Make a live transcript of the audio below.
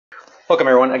Welcome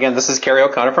everyone. Again, this is Kerry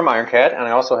O'Connor from IronCAD, and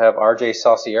I also have RJ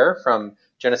Saucier from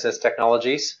Genesis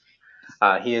Technologies.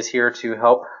 He is here to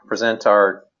help present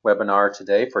our webinar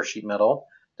today for sheet metal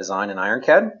design in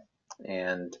IronCAD.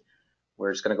 And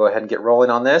we're just going to go ahead and get rolling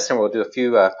on this, and we'll do a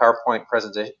few PowerPoint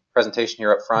presentation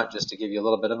here up front just to give you a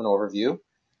little bit of an overview.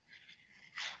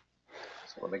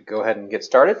 So let me go ahead and get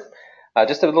started.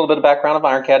 Just a little bit of background of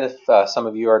IronCAD if some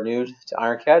of you are new to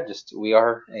IronCAD. We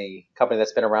are a company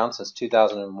that's been around since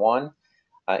 2001.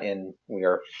 We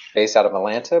are based out of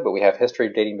Atlanta, but we have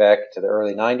history dating back to the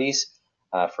early 90s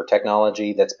for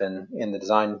technology that's been in the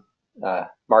design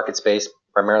market space,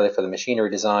 primarily for the machinery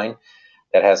design,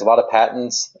 that has a lot of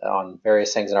patents on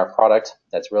various things in our product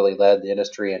that's really led the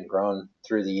industry and grown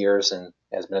through the years and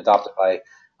has been adopted by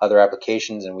other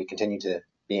applications, and we continue to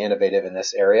be innovative in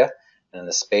this area and in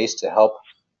this space to help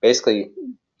basically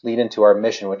lead into our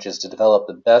mission, which is to develop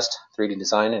the best 3D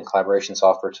design and collaboration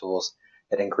software tools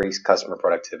that increase customer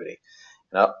productivity.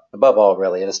 And above all,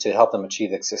 really, it is to help them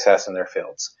achieve success in their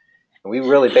fields. And we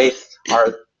really base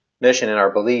our mission and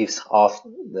our beliefs off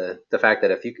the fact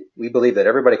that we believe that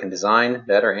everybody can design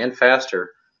better and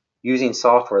faster using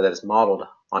software that is modeled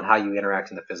on how you interact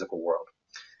in the physical world.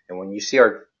 And when you see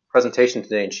our presentation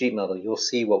today in sheet metal, you'll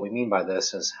see what we mean by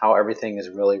this is how everything is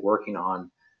really working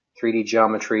on 3D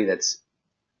geometry that's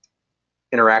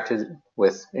interacted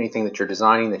with anything that you're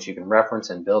designing that you can reference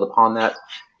and build upon that.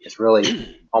 It's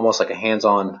really almost like a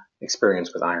hands-on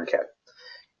experience with IronCAD.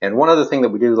 And one other thing that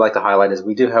we do like to highlight is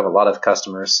we do have a lot of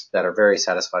customers that are very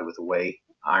satisfied with the way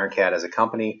IronCAD as a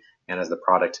company and as the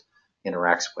product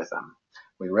interacts with them.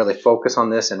 We really focus on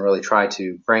this and really try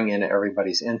to bring in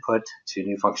everybody's input to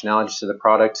new functionalities to the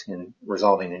product and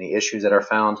resolving any issues that are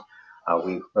found.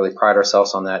 We really pride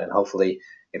ourselves on that, and hopefully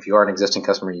if you are an existing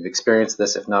customer, you've experienced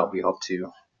this. If not, we hope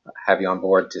to have you on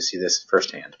board to see this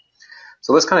firsthand.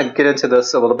 So let's kind of get into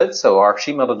this a little bit. So our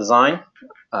sheet metal design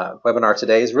webinar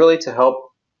today is really to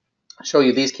help show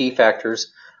you these key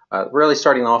factors, really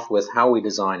starting off with how we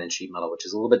design in sheet metal, which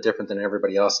is a little bit different than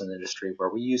everybody else in the industry, where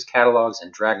we use catalogs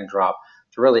and drag and drop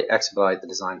to really expedite the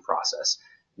design process.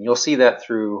 And you'll see that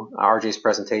through RJ's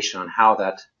presentation on how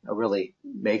that really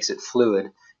makes it fluid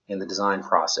in the design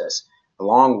process,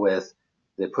 along with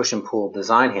the push and pull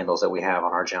design handles that we have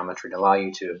on our geometry to allow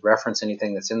you to reference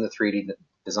anything that's in the 3D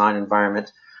design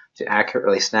environment, to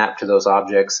accurately snap to those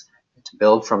objects, to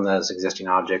build from those existing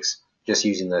objects, just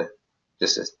using the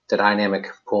dynamic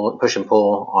push and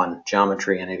pull on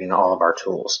geometry and even all of our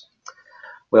tools.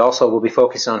 We also will be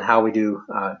focused on how we do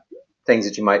things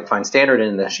that you might find standard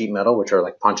in the sheet metal, which are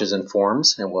like punches and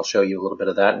forms, and we'll show you a little bit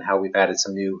of that and how we've added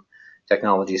some new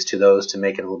technologies to those to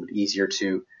make it a little bit easier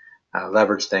to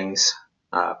leverage things.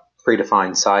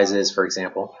 Predefined sizes, for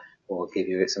example. We'll give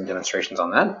you some demonstrations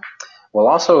on that. We'll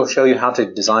also show you how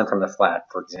to design from the flat.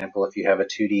 For example, if you have a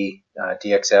 2D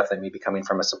DXF that may be coming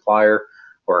from a supplier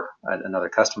or another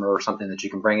customer or something that you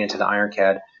can bring into the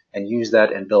IronCAD and use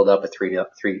that and build up a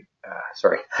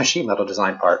sheet metal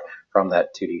design part from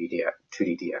that 2D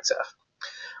DXF.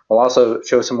 We'll also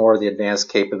show some more of the advanced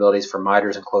capabilities for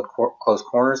miters and closed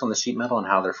corners on the sheet metal and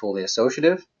how they're fully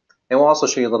associative. And we'll also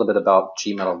show you a little bit about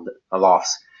sheet metal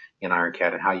lofts in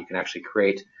IronCAD and how you can actually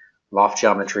create loft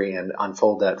geometry and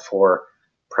unfold that for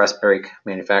press brake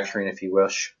manufacturing if you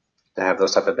wish to have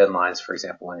those type of bed lines, for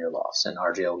example, in your lofts. And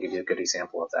RJ will give you a good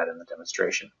example of that in the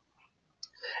demonstration.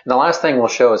 And the last thing we'll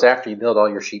show is after you build all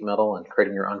your sheet metal and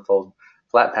creating your unfold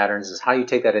flat patterns is how you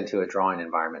take that into a drawing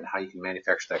environment, how you can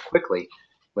manufacture that quickly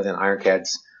within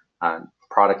IronCAD's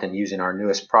product. And using our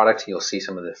newest product, you'll see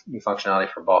some of the new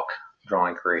functionality for bulk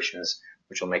drawing creations,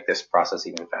 which will make this process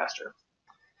even faster.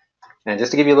 And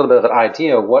just to give you a little bit of an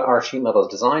idea of what our sheet metal is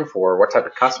designed for, what type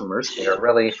of customers, we are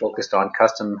really focused on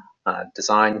custom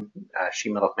design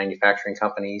sheet metal manufacturing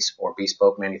companies or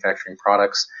bespoke manufacturing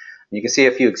products. And you can see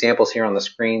a few examples here on the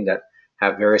screen that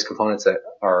have various components that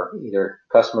are either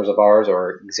customers of ours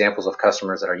or examples of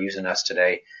customers that are using us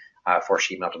today for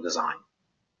sheet metal design.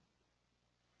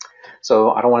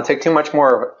 So I don't want to take too much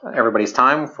more of everybody's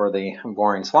time for the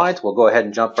boring slides. We'll go ahead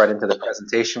and jump right into the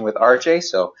presentation with RJ.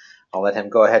 So I'll let him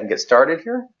go ahead and get started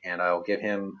here, and I'll give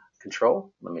him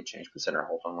control. Let me change presenter.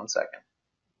 Hold on one second.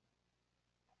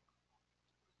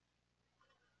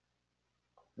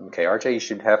 Okay, RJ, you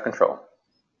should have control.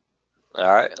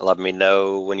 All right, let me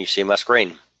know when you see my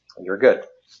screen. You're good.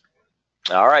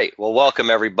 All right, well,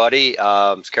 welcome everybody.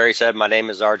 As Kerry said, my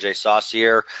name is RJ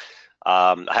Saucier.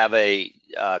 I have a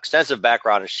extensive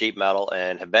background in sheet metal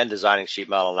and have been designing sheet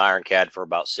metal in IronCAD for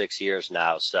about 6 years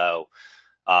now. So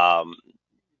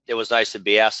it was nice to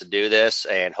be asked to do this,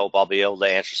 and hope I'll be able to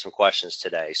answer some questions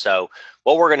today. So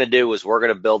what we're going to do is we're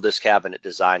going to build this cabinet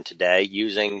design today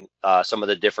using some of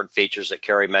the different features that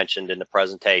Carrie mentioned in the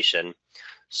presentation.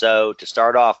 So to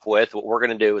start off with, what we're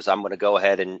going to do is I'm going to go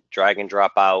ahead and drag and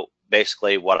drop out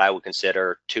basically what I would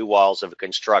consider 2 walls of a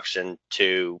construction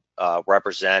to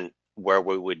represent where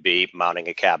we would be mounting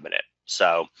a cabinet.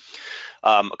 So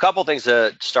a couple things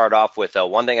to start off with, though.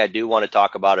 One thing I do want to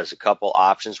talk about is a couple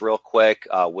options real quick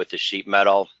with the sheet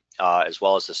metal as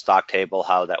well as the stock table,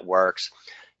 how that works.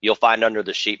 You'll find under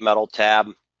the sheet metal tab,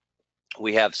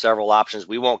 we have several options.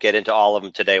 We won't get into all of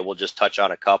them today. We'll just touch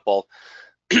on a couple.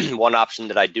 One option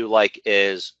that I do like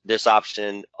is this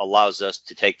option allows us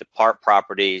to take the part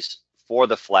properties for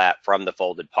the flat from the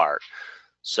folded part.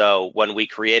 So when we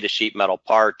create a sheet metal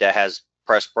part that has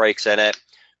press brakes in it,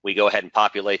 we go ahead and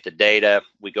populate the data.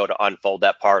 We go to unfold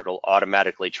that part, it'll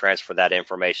automatically transfer that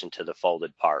information to the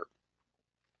folded part.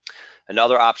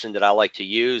 Another option that I like to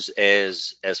use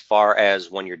is, as far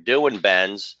as when you're doing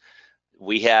bends,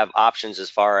 we have options as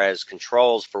far as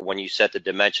controls for when you set the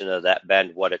dimension of that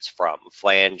bend, what it's from: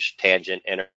 flange, tangent,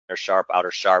 inner sharp,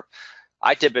 outer sharp.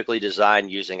 I typically design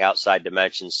using outside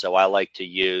dimensions, so I like to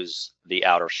use the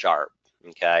outer sharp,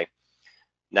 okay?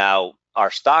 Now,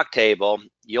 our stock table,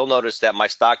 you'll notice that my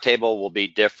stock table will be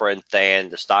different than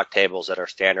the stock tables that are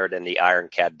standard in the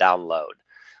IronCAD download.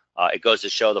 It goes to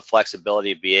show the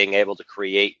flexibility of being able to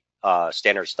create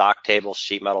standard stock tables,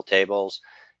 sheet metal tables.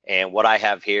 And what I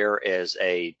have here is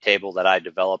a table that I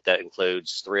developed that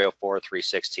includes 304,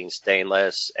 316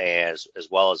 stainless, as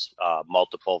well as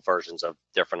multiple versions of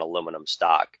different aluminum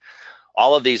stock.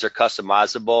 All of these are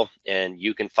customizable, and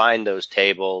you can find those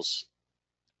tables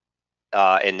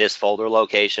in this folder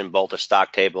location, both the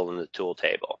stock table and the tool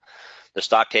table. The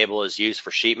stock table is used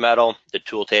for sheet metal. The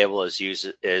tool table is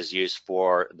used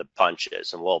for the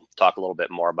punches, and we'll talk a little bit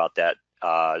more about that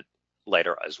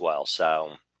later as well.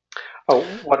 So. Oh,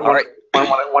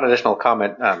 one additional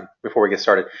comment before we get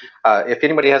started. If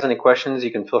anybody has any questions,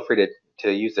 you can feel free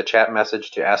to use the chat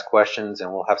message to ask questions,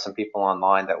 and we'll have some people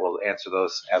online that will answer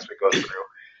those as we go through.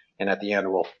 And at the end,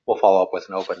 we'll follow up with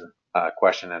an open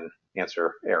question and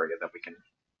answer area that we can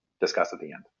discuss at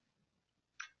the end.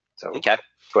 So okay,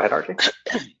 go ahead, RJ.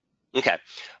 Okay.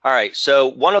 All right. So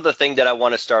one other thing that I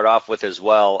want to start off with as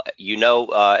well,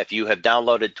 if you have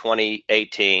downloaded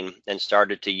 2018 and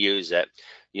started to use it,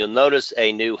 you'll notice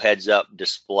a new heads-up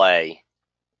display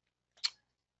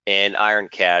in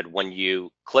IronCAD. When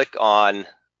you click on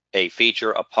a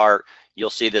feature, a part, you'll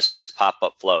see this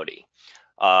pop-up floaty.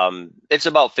 It's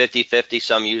about 50-50.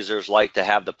 Some users like to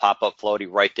have the pop-up floaty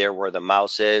right there where the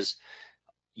mouse is.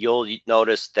 You'll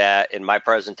notice that in my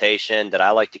presentation that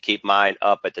I like to keep mine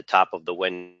up at the top of the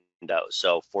window.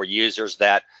 So for users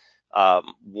that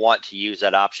want to use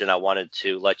that option, I wanted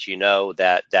to let you know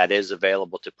that that is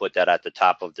available to put that at the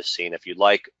top of the scene if you'd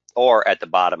like, or at the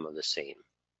bottom of the scene.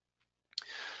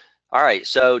 All right,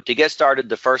 so to get started,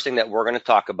 the first thing that we're going to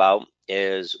talk about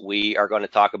is we are going to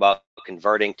talk about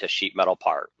converting to sheet metal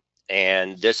part.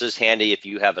 And this is handy if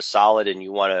you have a solid and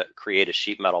you want to create a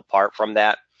sheet metal part from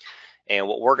that. And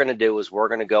what we're going to do is we're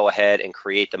going to go ahead and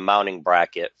create the mounting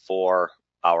bracket for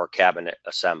our cabinet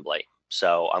assembly.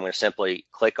 So I'm going to simply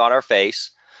click on our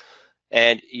face,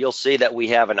 and you'll see that we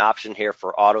have an option here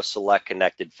for auto select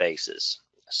connected faces.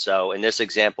 So in this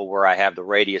example where I have the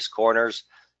radius corners,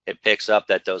 it picks up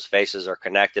that those faces are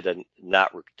connected and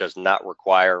does not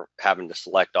require having to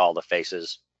select all the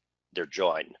faces. They're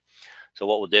joined. So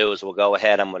what we'll do is we'll go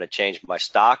ahead, I'm going to change my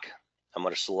stock. I'm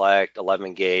going to select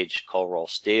 11 gauge cold roll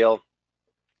steel.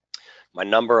 My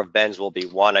number of bends will be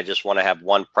 1. I just want to have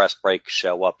 1 press brake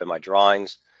show up in my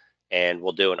drawings, and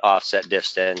we'll do an offset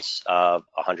distance of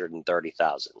 130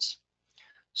 thousandths.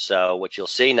 So what you'll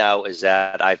see now is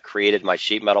that I've created my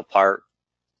sheet metal part,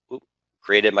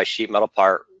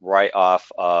 right off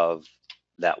of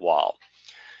that wall.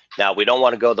 Now we don't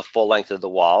want to go the full length of the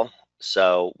wall.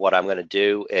 So what I'm going to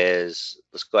do is,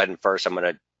 let's go ahead and first I'm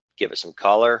going to give it some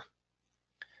color,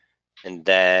 and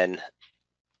then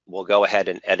we'll go ahead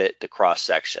and edit the cross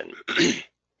section.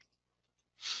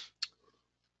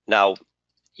 Now,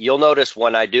 you'll notice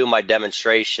when I do my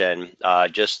demonstration,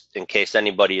 just in case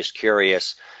anybody is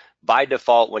curious, by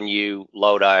default when you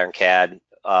load IronCAD,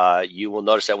 you will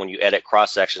notice that when you edit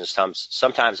cross sections,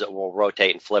 sometimes it will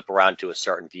rotate and flip around to a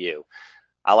certain view.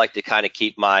 I like to kind of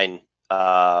keep mine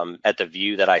at the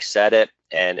view that I set it,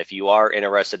 and if you are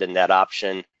interested in that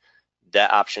option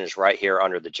is right here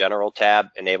under the General tab,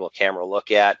 Enable Camera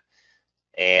Look At,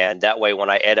 and that way when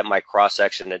I edit my cross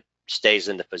section, it stays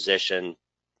in the position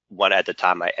at the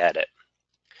time I edit.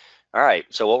 All right,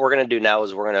 so what we're going to do now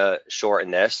is we're going to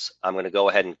shorten this. I'm going to go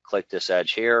ahead and click this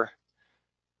edge here,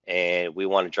 and we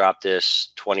want to drop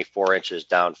this 24 inches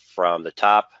down from the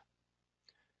top.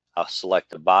 I'll select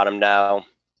the bottom now,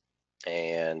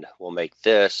 and we'll make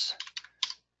this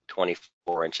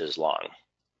 24 inches long.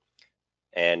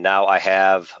 And now I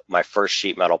have my first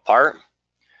sheet metal part.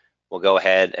 We'll go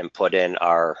ahead and put in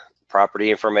our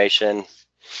property information.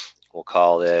 We'll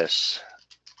call this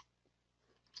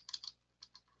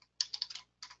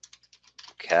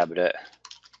cabinet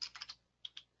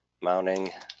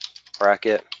mounting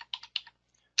bracket.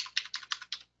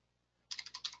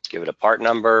 Give it a part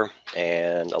number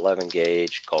and 11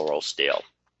 gauge cold roll steel.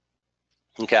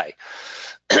 Okay.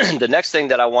 The next thing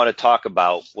that I want to talk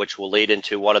about, which will lead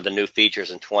into one of the new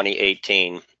features in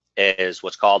 2018, is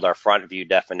what's called our front view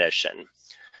definition.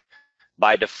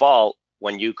 By default,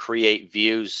 when you create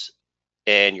views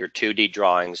in your 2D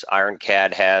drawings,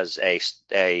 IronCAD has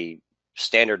a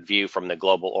standard view from the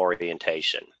global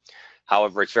orientation.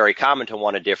 However, it's very common to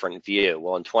want a different view.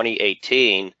 Well, in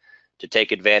 2018, to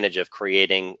take advantage of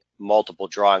creating multiple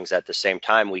drawings at the same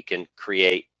time, we can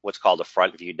create what's called a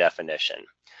front view definition.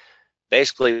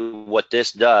 Basically, what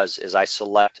this does is I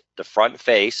select the front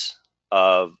face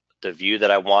of the view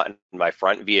that I want in my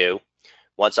front view.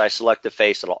 Once I select the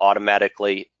face, it'll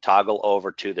automatically toggle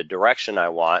over to the direction I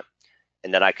want,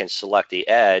 and then I can select the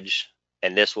edge,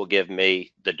 and this will give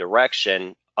me the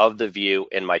direction of the view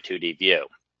in my 2D view.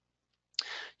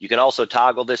 You can also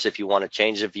toggle this if you want to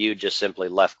change the view. Just simply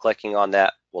left clicking on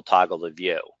that will toggle the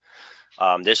view.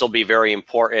 This will be very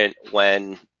important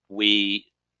when we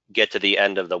get to the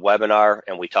end of the webinar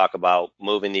and we talk about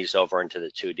moving these over into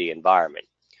the 2D environment.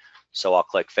 So I'll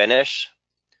click finish.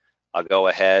 I'll go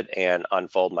ahead and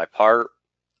unfold my part.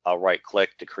 I'll right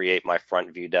click to create my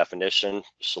front view definition,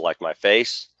 select my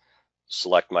face,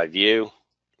 select my view,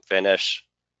 finish,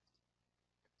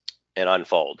 and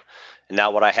unfold. And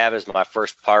now what I have is my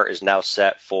first part is now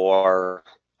set for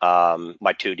my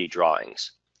 2D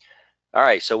drawings. All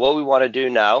right, so what we want to do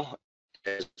now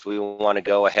is we want to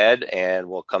go ahead and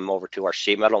we'll come over to our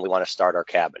sheet metal and we want to start our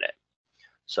cabinet.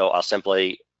 So I'll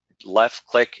simply left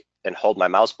click and hold my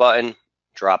mouse button,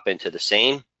 drop into the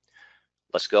scene.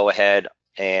 Let's go ahead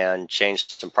and change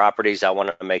some properties. I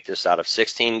want to make this out of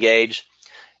 16 gauge.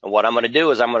 And what I'm going to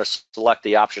do is I'm going to select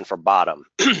the option for bottom.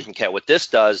 Okay, what this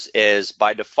does is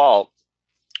by default,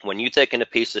 when you thicken a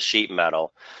piece of sheet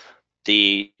metal,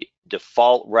 the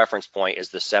default reference point is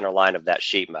the center line of that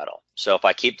sheet metal. So if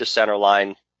I keep the center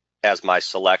line as my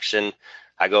selection,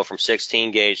 I go from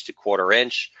 16 gauge to 1/4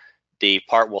 inch, the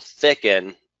part will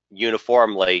thicken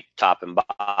uniformly top and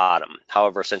bottom.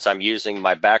 However, since I'm using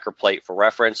my backer plate for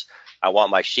reference, I want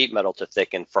my sheet metal to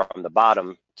thicken from the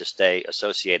bottom to stay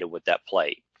associated with that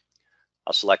plate.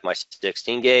 I'll select my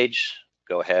 16 gauge,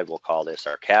 go ahead, we'll call this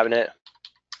our cabinet,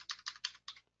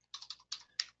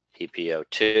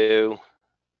 PPO2,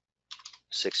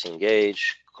 16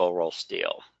 gauge, cold roll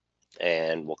steel,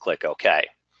 and we'll click OK.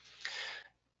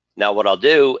 Now what I'll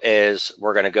do is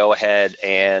we're going to go ahead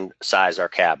and size our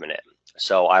cabinet.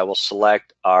 So I will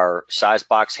select our size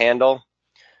box handle,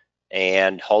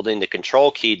 and holding the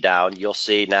control key down, you'll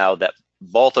see now that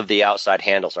both of the outside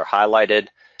handles are highlighted.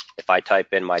 If I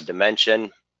type in my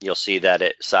dimension, you'll see that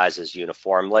it sizes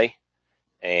uniformly,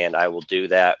 and I will do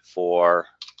that for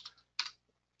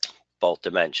both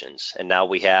dimensions. And now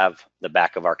we have the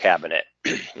back of our cabinet.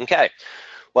 Okay,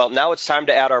 well, now it's time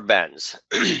to add our bends.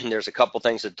 There's a couple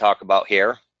things to talk about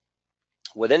here.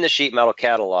 Within the sheet metal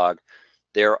catalog,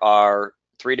 there are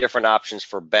 3 different options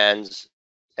for bends,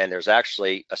 and there's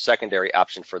actually a secondary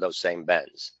option for those same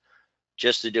bends.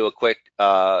 Just to do a quick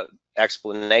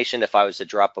explanation, if I was to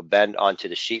drop a bend onto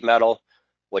the sheet metal,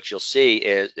 what you'll see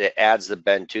is it adds the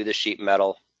bend to the sheet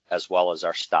metal as well as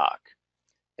our stock.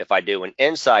 If I do an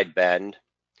inside bend,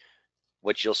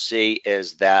 what you'll see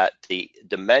is that the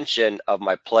dimension of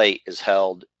my plate is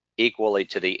held equally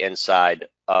to the inside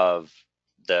of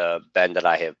the bend that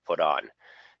I have put on.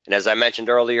 And as I mentioned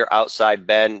earlier, outside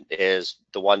bend is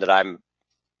the one that I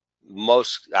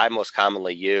most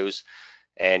commonly use.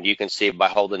 And you can see by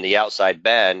holding the outside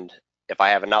bend, if I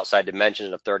have an outside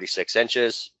dimension of 36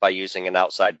 inches, by using an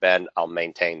outside bend, I'll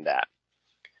maintain that.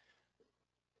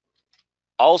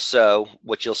 Also,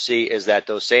 what you'll see is that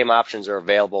those same options are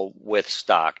available with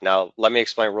stock. Now, let me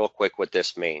explain real quick what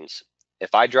this means.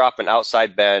 If I drop an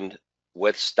outside bend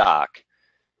with stock,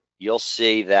 you'll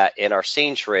see that in our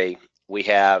scene tree, we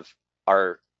have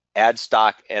our add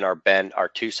stock and our bend are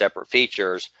 2 separate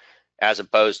features, as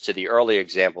opposed to the early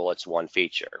example, it's 1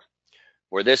 feature.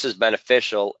 Where this is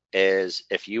beneficial is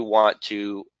if you want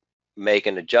to make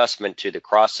an adjustment to the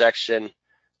cross section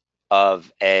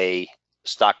of a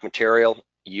stock material,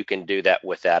 you can do that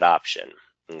with that option,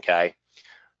 okay?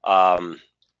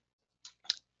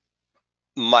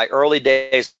 My early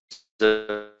days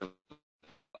of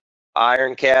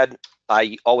IronCAD,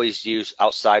 I always use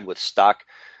outside with stock.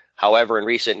 However, in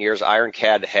recent years,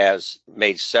 IronCAD has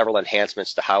made several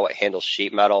enhancements to how it handles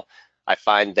sheet metal. I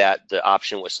find that the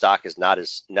option with stock is not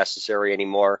as necessary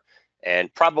anymore,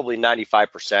 and probably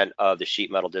 95% of the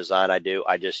sheet metal design I do,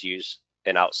 I just use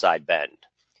an outside bend.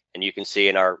 And you can see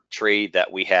in our tree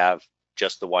that we have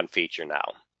just the one feature now.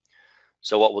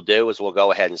 So what we'll do is we'll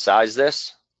go ahead and size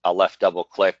this. I'll left double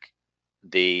click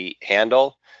the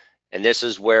handle. And this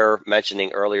is where,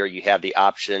 mentioning earlier, you have the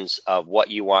options of what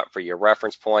you want for your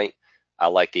reference point. I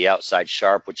like the outside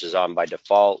sharp, which is on by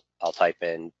default. I'll type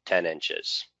in 10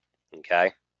 inches,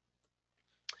 okay?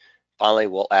 Finally,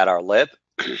 we'll add our lip.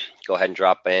 Go ahead and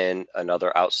drop in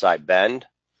another outside bend.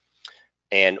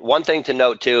 And one thing to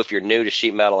note too, if you're new to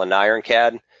sheet metal and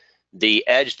IronCAD, the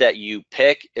edge that you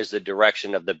pick is the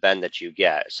direction of the bend that you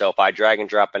get. So if I drag and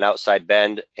drop an outside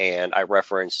bend and I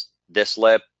reference this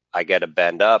lip, I get a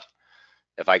bend up.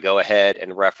 If I go ahead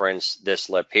and reference this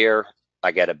lip here,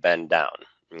 I get a bend down,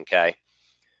 okay?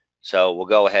 So we'll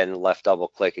go ahead and left double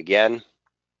click again.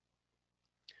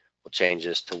 We'll change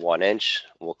this to 1 inch.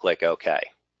 We'll click OK.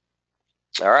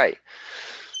 All right.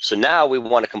 So now we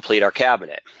want to complete our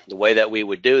cabinet. The way that we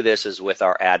would do this is with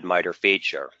our add miter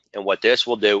feature. And what this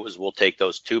will do is we'll take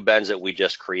those two bends that we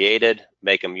just created,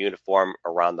 make them uniform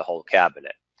around the whole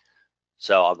cabinet.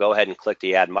 So I'll go ahead and click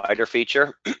the add miter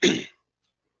feature.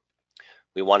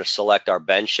 We want to select our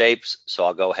bend shapes. So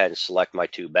I'll go ahead and select my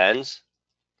two bends.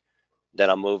 Then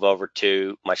I'll move over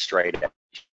to my straight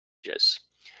edges.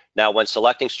 Now, when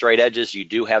selecting straight edges, you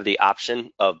do have the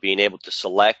option of being able to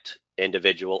select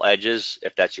individual edges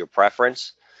if that's your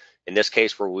preference. In this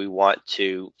case, where we want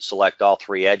to select all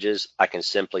three edges, I can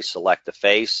simply select the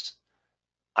face.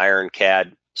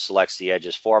 IronCAD selects the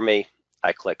edges for me.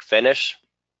 I click finish.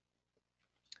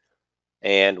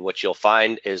 And what you'll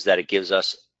find is that it gives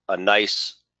us a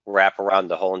nice wrap around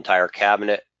the whole entire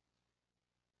cabinet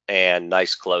and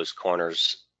nice closed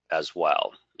corners as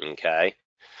well, okay?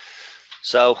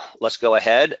 So let's go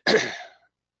ahead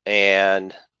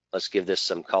and let's give this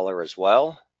some color as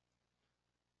well.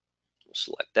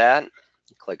 Select that,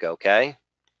 click OK.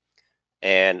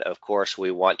 And of course,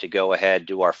 we want to go ahead,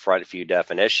 do our front view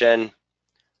definition.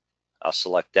 I'll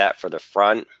select that for the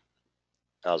front.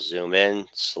 I'll zoom in,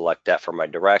 select that for my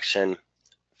direction,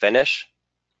 finish.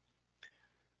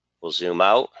 We'll zoom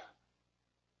out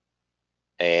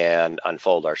and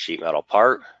unfold our sheet metal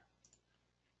part.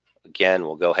 Again,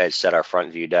 we'll go ahead, set our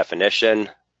front view definition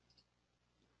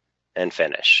and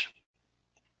finish.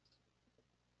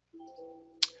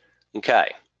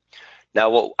 Okay,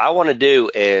 now what I want to do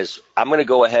is I'm going to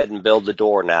go ahead and build the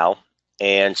door now.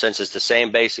 And since it's the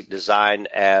same basic design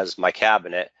as my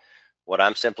cabinet, what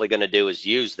I'm simply going to do is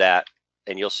use that,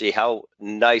 and you'll see how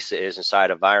nice it is inside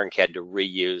of IronCAD to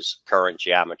reuse current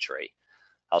geometry.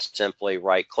 I'll simply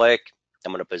right click.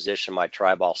 I'm going to position my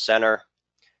triball center,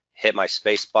 hit my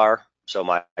space bar so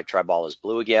my triball is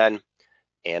blue again,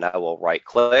 and I will right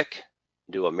click,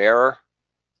 do a mirror,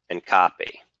 and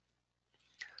copy.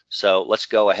 So let's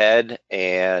go ahead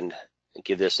and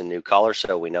give this a new color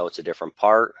so we know it's a different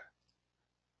part.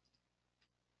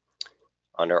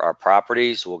 Under our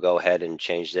properties, we'll go ahead and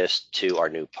change this to our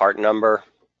new part number.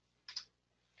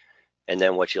 And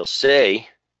then what you'll see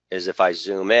is if I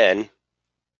zoom in,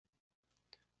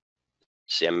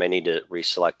 see, I may need to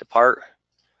reselect the part.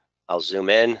 I'll zoom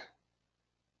in,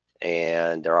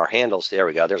 and there are handles. There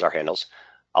we go. There's our handles.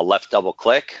 I'll left double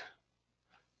click.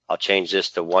 I'll change this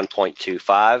to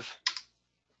 1.25.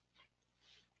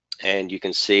 And you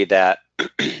can see that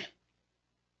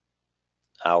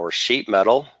our sheet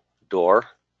metal door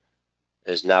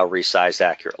is now resized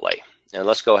accurately. And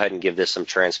let's go ahead and give this some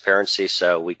transparency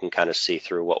so we can kind of see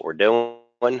through what we're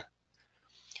doing.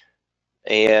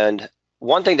 And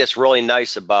one thing that's really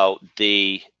nice about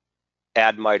the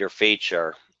add miter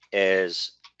feature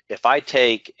is if I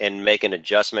take and make an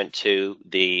adjustment to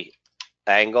the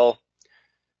angle,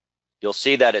 you'll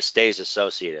see that it stays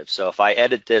associative. So if I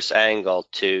edit this angle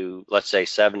to, let's say,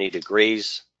 70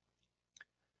 degrees,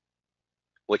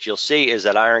 what you'll see is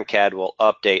that IronCAD will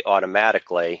update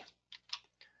automatically,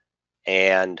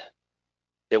 and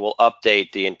it will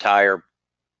update the entire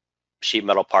sheet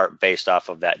metal part based off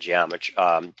of that geometry,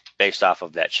 based off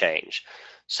of that change.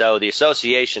 So the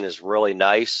association is really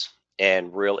nice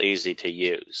and real easy to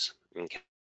use.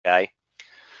 Okay,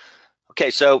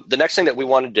 so the next thing that we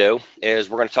want to do is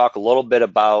we're going to talk a little bit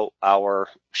about our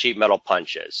sheet metal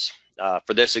punches.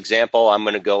 For this example, I'm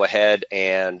going to go ahead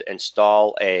and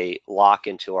install a lock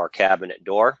into our cabinet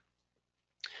door.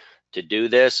 To do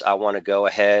this, I want to go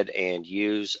ahead and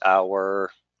use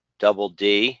our double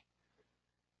D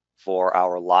for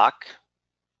our lock,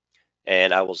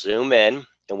 and I will zoom in,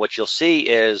 and what you'll see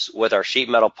is with our sheet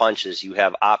metal punches, you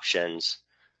have options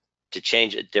to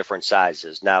change it different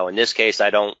sizes. Now in this case, I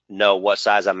don't know what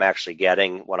size I'm actually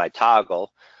getting when I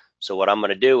toggle, so what I'm going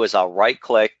to do is I'll right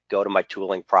click, go to my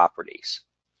tooling properties,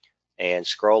 and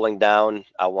scrolling down,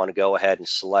 I want to go ahead and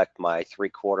select my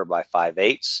 3/4 by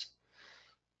 5/8.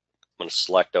 I'm going to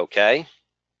select OK.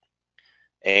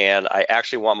 And I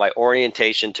actually want my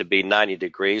orientation to be 90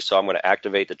 degrees, so I'm going to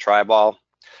activate the tri-ball.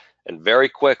 And very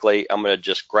quickly, I'm going to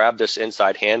just grab this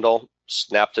inside handle,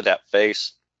 snap to that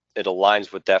face. It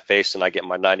aligns with that face, and I get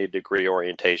my 90-degree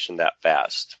orientation that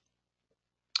fast.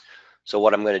 So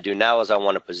what I'm going to do now is I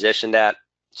want to position that.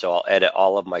 So I'll edit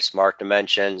all of my smart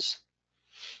dimensions.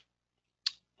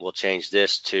 We'll change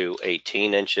this to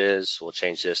 18 inches. We'll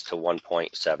change this to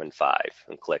 1.75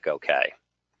 and click OK.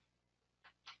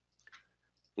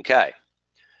 Okay.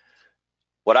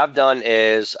 What I've done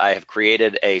is I have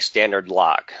created a standard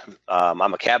lock. I'm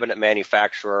a cabinet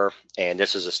manufacturer, and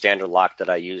this is a standard lock that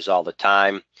I use all the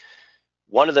time.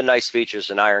 One of the nice features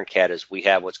in IronCAD is we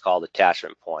have what's called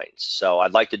attachment points. So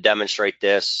I'd like to demonstrate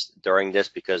this during this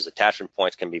because attachment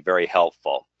points can be very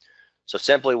helpful. So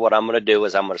simply what I'm going to do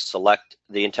is I'm going to select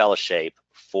the IntelliShape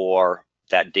for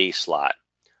that D slot.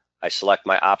 I select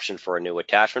my option for a new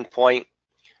attachment point.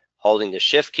 Holding the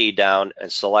Shift key down and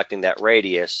selecting that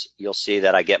radius, you'll see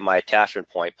that I get my attachment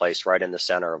point placed right in the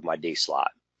center of my D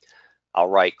slot. I'll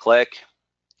right click.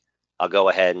 I'll go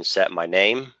ahead and set my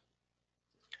name.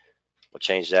 We'll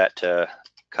change that to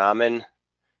common.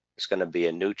 It's going to be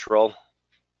a neutral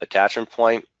attachment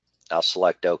point. I'll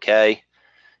select OK.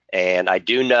 And I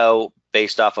do know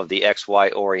based off of the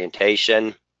XY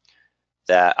orientation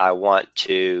that I want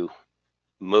to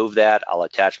move that. I'll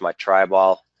attach my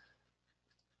tri-ball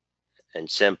and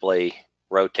simply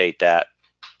rotate that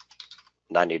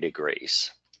 90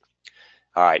 degrees.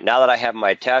 All right, now that I have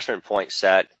my attachment point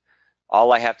set,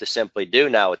 all I have to simply do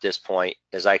now at this point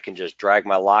is I can just drag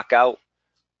my lock out,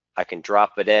 I can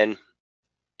drop it in,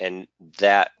 and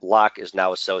that lock is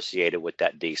now associated with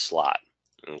that D slot,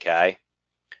 okay?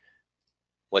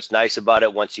 What's nice about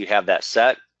it, once you have that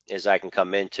set, is I can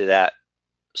come into that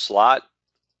slot.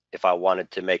 If I wanted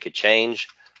to make a change,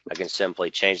 I can simply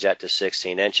change that to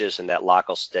 16 inches and that lock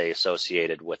will stay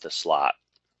associated with the slot,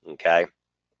 okay?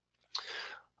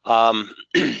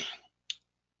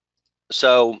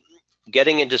 So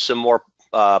getting into some more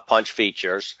punch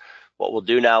features, what we'll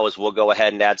do now is we'll go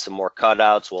ahead and add some more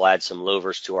cutouts. We'll add some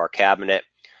louvers to our cabinet.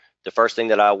 The first thing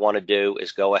that I want to do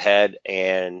is go ahead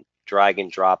and drag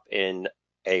and drop in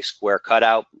a square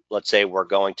cutout. Let's say we're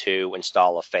going to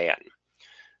install a fan.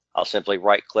 I'll simply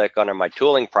right click under my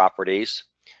tooling properties,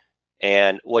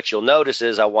 and what you'll notice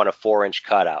is I want a 4-inch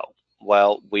cutout.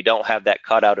 Well, we don't have that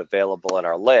cutout available in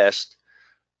our list,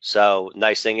 so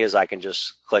nice thing is I can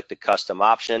just click the custom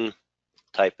option,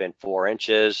 type in 4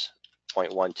 inches,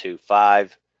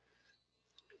 0.125,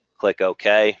 click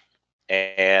OK,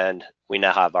 and we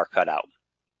now have our cutout.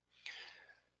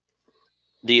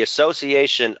 The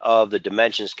association of the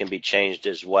dimensions can be changed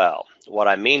as well. What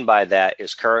I mean by that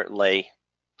is currently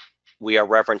we are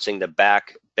referencing the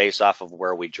back based off of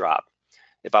where we drop.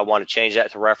 If I want to change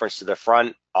that to reference to the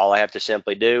front, all I have to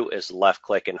simply do is left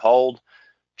click and hold,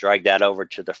 drag that over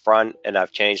to the front, and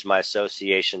I've changed my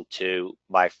association to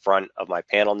my front of my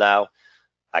panel now.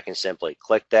 I can simply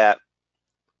click that,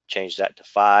 change that to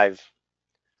 5,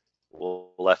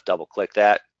 we'll left double click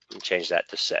that and change that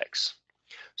to 6.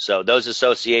 So those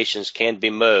associations can be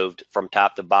moved from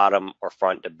top to bottom or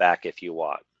front to back if you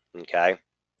want, okay?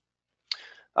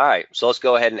 All right, so let's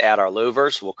go ahead and add our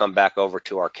louvers. We'll come back over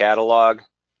to our catalog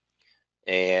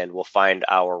and we'll find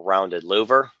our rounded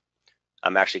louver.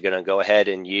 I'm actually going to go ahead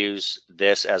and use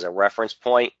this as a reference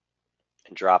point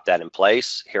and drop that in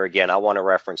place. Here again, I want to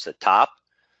reference the top.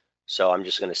 So I'm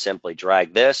just going to simply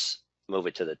drag this, move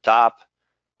it to the top.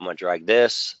 I'm going to drag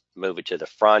this, move it to the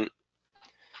front.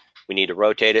 We need to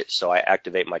rotate it, so I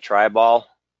activate my tri-ball.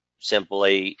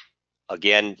 Simply,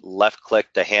 again, left click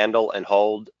the handle and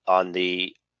hold on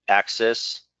the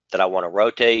axis that I want to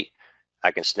rotate.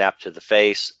 I can snap to the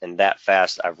face, and that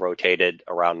fast I've rotated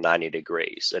around 90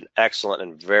 degrees. An excellent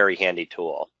and very handy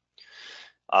tool.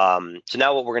 So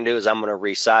now what we're going to do is I'm going to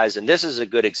resize, and this is a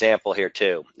good example here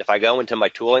too. If I go into my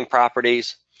tooling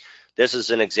properties, this is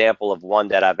an example of one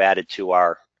that I've added to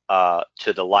our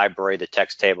to the library, the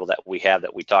text table that we have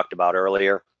that we talked about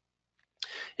earlier.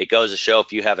 It goes to show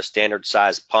if you have a standard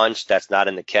size punch that's not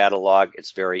in the catalog,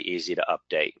 it's very easy to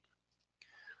update.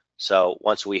 So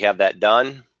once we have that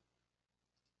done,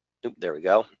 there we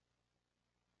go.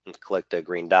 Click the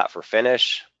green dot for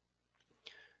finish.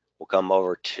 We'll come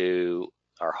over to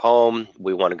our home.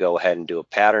 We want to go ahead and do a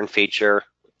pattern feature.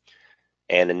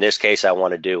 And in this case, I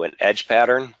want to do an edge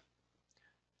pattern. I'm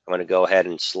going to go ahead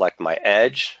and select my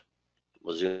edge.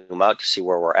 We'll zoom out to see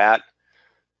where we're at.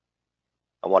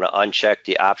 I want to uncheck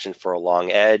the option for a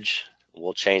long edge.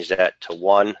 We'll change that to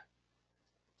 1,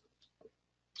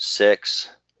 6,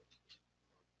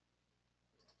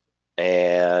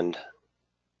 and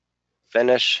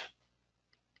finish.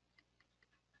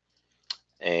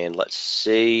 And let's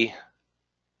see, it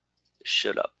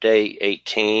should update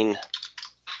 18,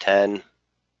 10.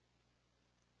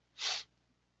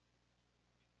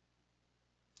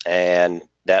 And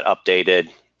that updated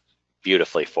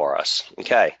beautifully for us.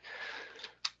 Okay.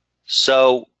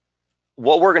 So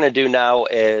what we're going to do now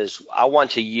is I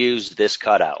want to use this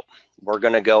cutout. We're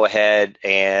going to go ahead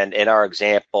and in our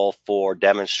example for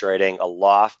demonstrating a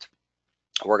loft,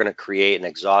 we're going to create an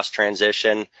exhaust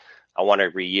transition. I want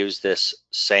to reuse this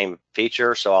same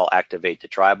feature, so I'll activate the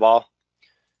triball.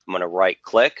 I'm going to right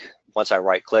click. Once I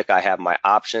right click, I have my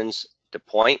options to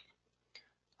point.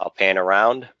 I'll pan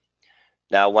around.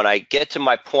 Now, when I get to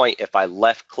my point, if I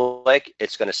left click,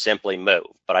 it's going to simply move,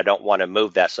 but I don't want to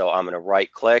move that, so I'm going to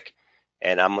right click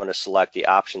and I'm going to select the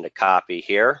option to copy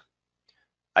here.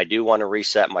 I do want to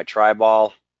reset my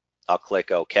triball. I'll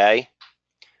click OK.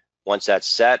 Once that's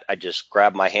set, I just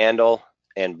grab my handle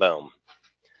and boom.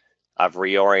 I've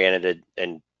reoriented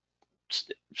in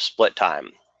split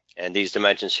time. And these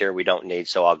dimensions here we don't need,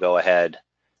 so I'll go ahead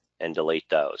and delete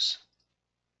those.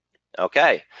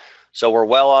 Okay. So we're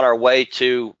well on our way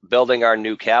to building our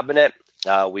new cabinet.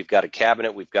 We've got a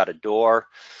cabinet, we've got a door.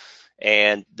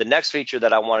 And the next feature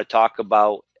that I want to talk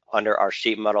about under our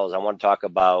sheet metal is I want to talk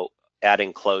about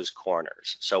adding closed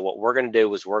corners. So what we're going to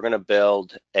do is we're going to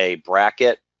build a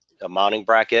bracket, a mounting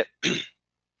bracket.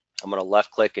 I'm going to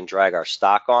left click and drag our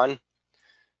stock on.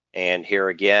 And here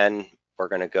again, we're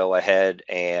going to go ahead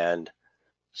and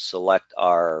select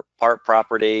our part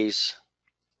properties.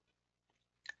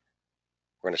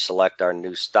 We're going to select our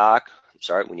new stock. I'm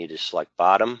sorry, we need to select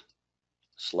bottom,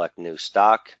 select new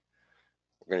stock.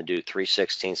 We're going to do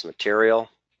 3/16 material.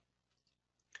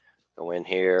 Go in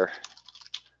here,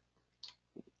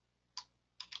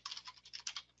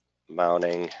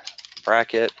 mounting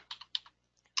bracket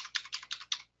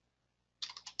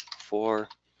 4.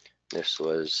 This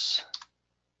was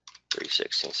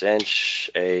 3/16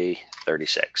 inch, a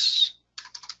 36.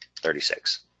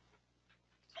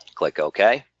 Click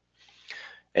OK.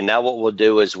 And now what we'll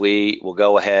do is we will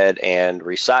go ahead and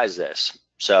resize this.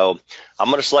 So I'm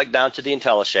going to select down to the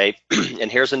IntelliShape,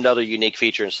 and here's another unique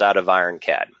feature inside of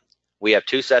IronCAD. We have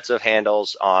 2 sets of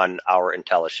handles on our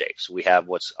IntelliShapes. We have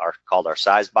what's called our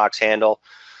size box handle,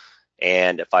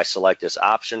 and if I select this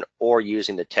option or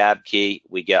using the tab key,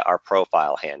 we get our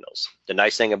profile handles. The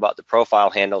nice thing about the profile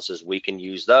handles is we can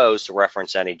use those to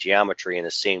reference any geometry in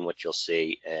the scene, which you'll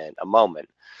see in a moment.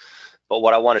 But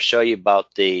what I want to show you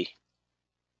about the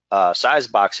size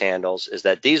box handles is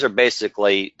that these are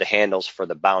basically the handles for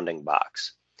the bounding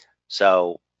box.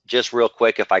 So just real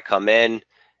quick, if I come in,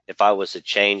 if I was to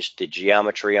change the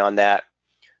geometry on that,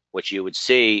 what you would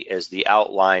see is the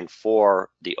outline for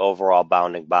the overall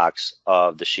bounding box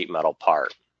of the sheet metal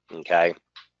part, okay?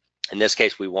 In this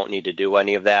case, we won't need to do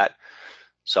any of that.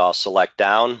 So I'll select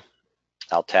down,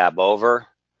 I'll tab over,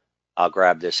 I'll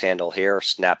grab this handle here,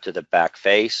 snap to the back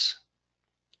face,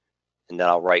 and then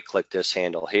I'll right click this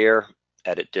handle here,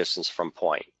 edit distance from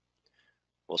point.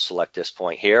 We'll select this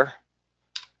point here.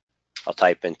 I'll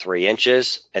type in 3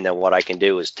 inches, and then what I can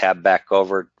do is tab back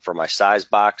over for my size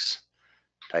box,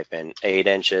 type in 8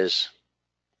 inches,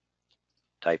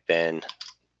 type in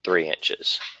 3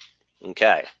 inches.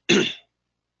 Okay.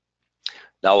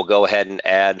 Now we'll go ahead and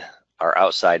add our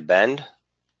outside bend.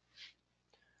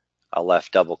 I'll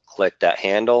left double click that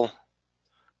handle,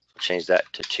 change that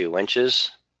to 2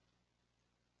 inches.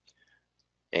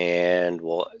 And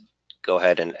we'll go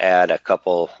ahead and add a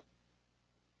couple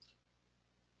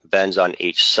bends on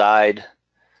each side.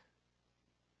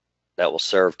 That will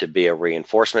serve to be a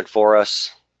reinforcement for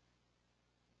us.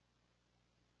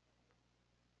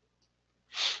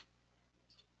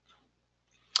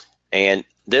 And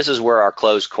this is where our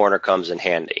closed corner comes in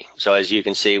handy. So as you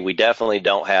can see, we definitely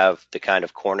don't have the kind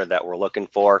of corner that we're looking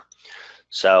for.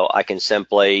 So I can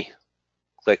simply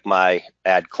click my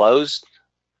add closed,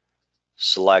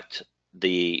 select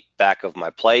the back of my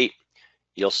plate.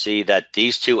 You'll see that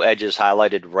these 2 edges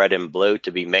highlighted red and blue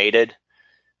to be mated.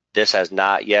 This has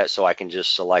not yet, so I can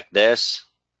just select this.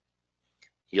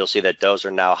 You'll see that those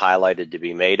are now highlighted to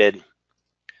be mated,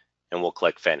 and we'll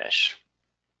click finish.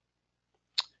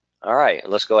 All right,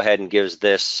 let's go ahead and give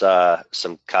this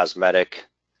some cosmetic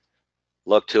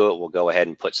look to it. We'll go ahead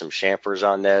and put some chamfers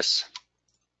on this.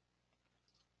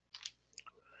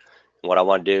 What I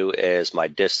want to do is my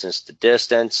distance to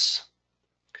distance.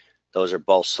 Those are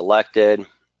both selected.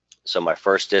 So my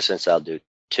first distance, I'll do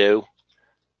 2.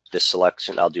 This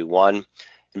selection, I'll do 1.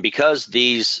 And because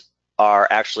these are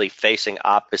actually facing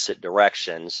opposite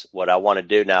directions, what I want to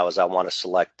do now is I want to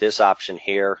select this option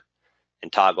here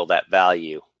and toggle that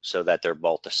value so that they're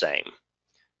both the same.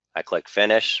 I click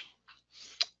finish,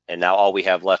 and now all we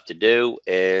have left to do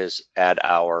is add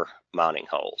our mounting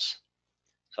holes.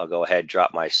 So I'll go ahead,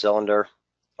 drop my cylinder,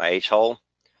 my H hole.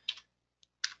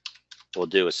 We'll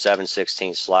do a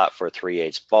 7/16 slot for a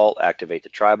 3/8 bolt, activate the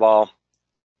tri-ball.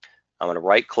 I'm going to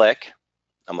right click,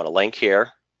 I'm going to link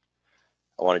here.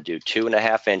 I want to do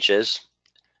 2.5 inches.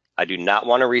 I do not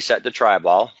want to reset the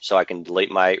tri-ball, so I can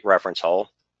delete my reference hole,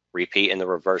 repeat in the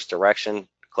reverse direction,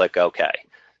 click OK.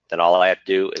 Then all I have to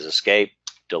do is escape,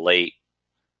 delete,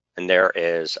 and there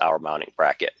is our mounting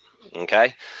bracket.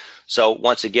 Okay, so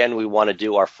once again, we want to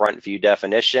do our front view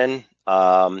definition.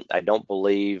 I don't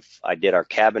believe I did our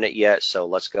cabinet yet, so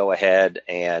let's go ahead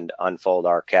and unfold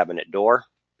our cabinet door.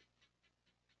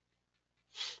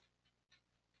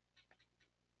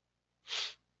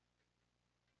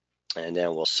 And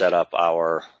then we'll set up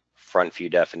our front view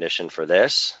definition for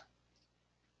this.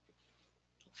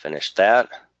 Finish that.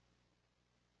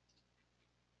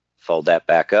 Fold that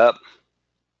back up.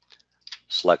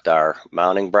 Select our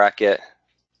mounting bracket,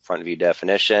 front view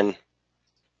definition.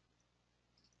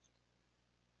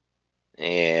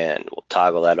 And we'll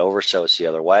toggle that over so it's the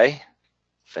other way.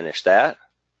 Finish that.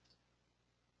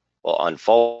 We'll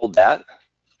unfold that.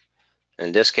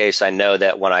 In this case, I know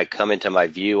that when I come into my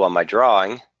view on my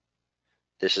drawing,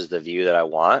 this is the view that I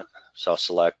want. So I'll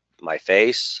select my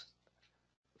face,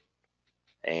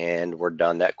 and we're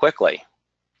done that quickly.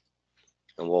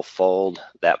 And we'll fold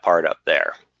that part up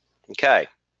there. Okay.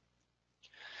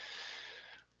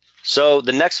 So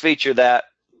the next feature that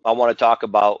I want to talk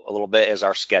about a little bit is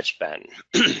our sketch bend.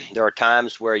 There are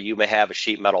times where you may have a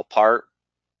sheet metal part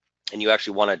and you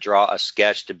actually want to draw a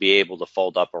sketch to be able to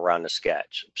fold up around the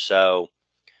sketch. So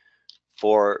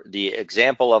for the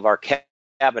example of our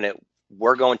cabinet,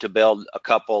 we're going to build a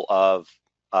couple of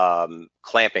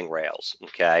clamping rails,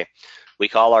 okay? We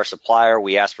call our supplier,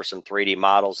 we asked for some 3D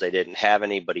models. They didn't have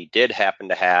any, but he did happen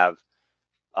to have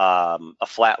a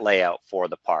flat layout for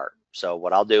the part. So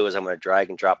what I'll do is I'm going to drag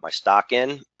and drop my stock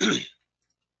in.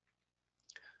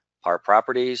 Part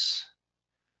properties.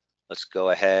 Let's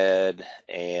go ahead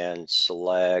and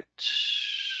select,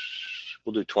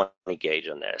 we'll do 20 gauge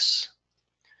on this.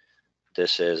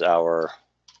 This is our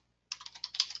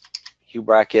U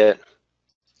bracket,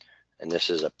 and this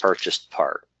is a purchased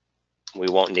part. We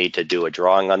won't need to do a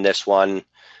drawing on this one.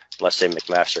 Let's say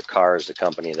McMaster Car is the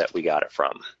company that we got it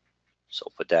from. So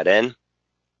we'll put that in.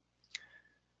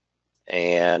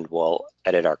 And we'll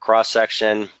edit our cross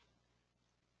section,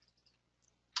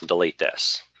 delete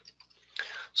this.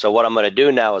 So what I'm going to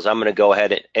do now is I'm going to go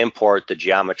ahead and import the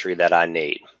geometry that I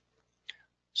need.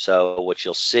 So what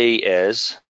you'll see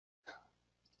is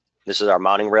this is our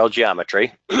mounting rail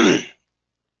geometry. I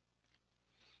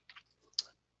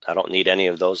don't need any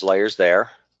of those layers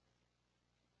there.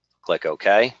 Click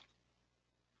OK.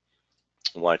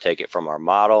 We want to take it from our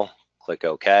model. Click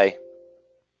OK.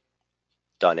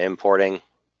 Done importing,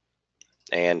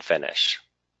 and finish.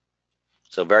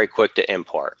 So very quick to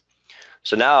import.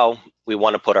 So now we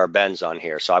want to put our bends on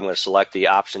here. So I'm going to select the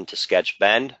option to sketch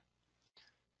bend.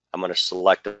 I'm going to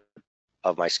select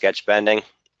of my sketch bending. I'm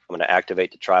going to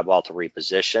activate the tri-ball to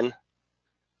reposition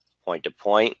point to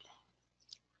point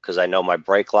because I know my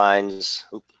break lines.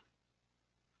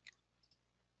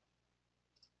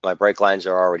 My break lines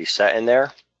are already set in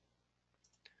there.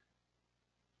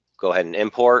 Go ahead and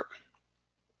import.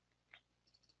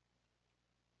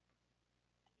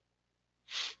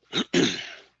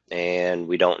 And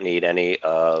we don't need any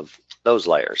of those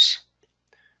layers.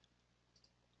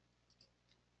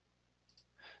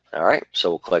 All right, so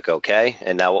we'll click OK.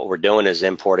 And now what we're doing is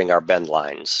importing our bend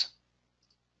lines.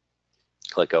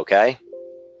 Click OK.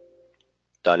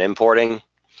 Done importing.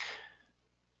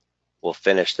 We'll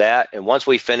finish that. And once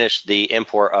we finish the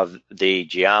import of the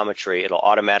geometry, it'll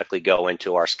automatically go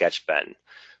into our sketch bend.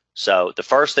 So the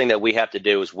first thing that we have to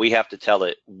do is we have to tell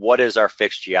it, what is our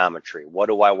fixed geometry? What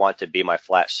do I want to be my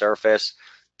flat surface?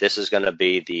 This is going to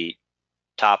be the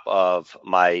top of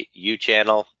my U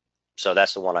channel. So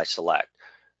that's the one I select.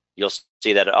 You'll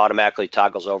see that it automatically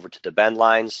toggles over to the bend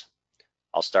lines.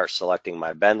 I'll start selecting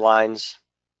my bend lines.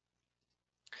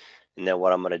 And then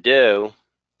what I'm going to do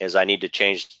is I need to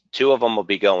change, 2 of them will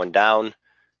be going down,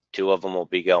 2 of them will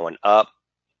be going up.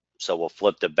 So we'll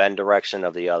flip the bend direction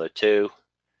of the other 2,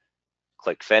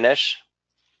 click finish.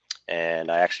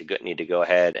 And I actually need to go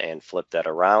ahead and flip that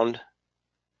around.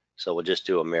 So we'll just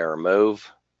do a mirror move,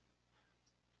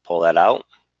 pull that out.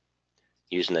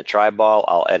 Using the tri-ball,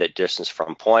 I'll edit distance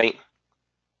from point,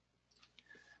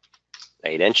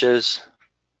 8 inches.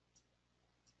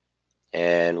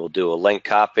 And we'll do a link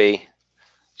copy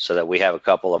so that we have a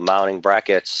couple of mounting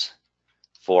brackets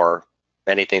for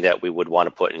anything that we would want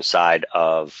to put inside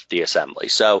of the assembly.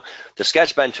 So the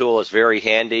sketch bend tool is very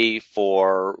handy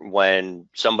for when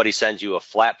somebody sends you a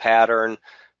flat pattern,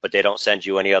 but they don't send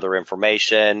you any other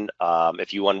information.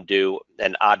 If you want to do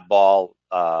an oddball,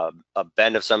 a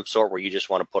bend of some sort where you just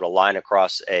want to put a line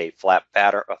across a flat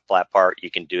pattern, a flat part,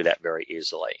 you can do that very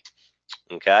easily.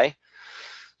 Okay.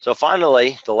 So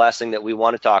finally, the last thing that we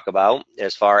want to talk about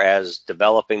as far as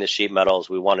developing the sheet metal is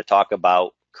we want to talk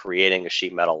about creating a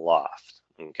sheet metal loft.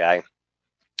 Okay.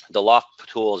 The loft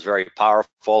tool is very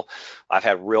powerful. I've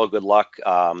had real good luck.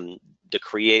 The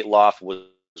Create Loft was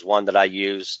one that I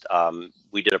used.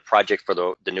 We did a project for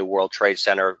the New World Trade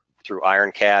Center through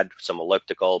IronCAD, some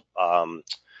elliptical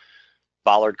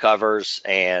bollard covers,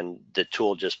 and the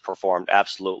tool just performed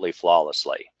absolutely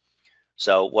flawlessly.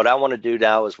 So what I want to do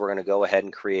now is we're going to go ahead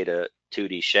and create a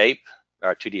 2D shape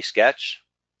or 2D sketch.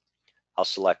 I'll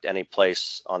select any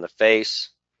place on the face,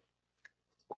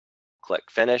 click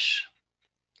finish,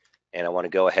 and I want to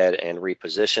go ahead and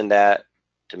reposition that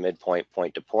to midpoint,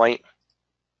 point to point.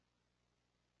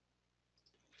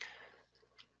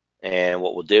 And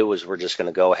what we'll do is we're just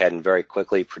going to go ahead and very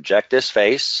quickly project this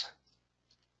face,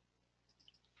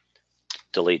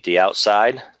 delete the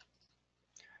outside.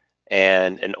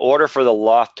 And in order for the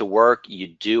loft to work, you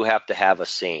do have to have a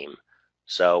seam.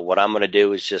 So what I'm going to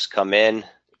do is just come in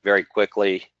very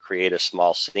quickly, create a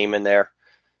small seam in there.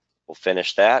 We'll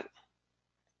finish that.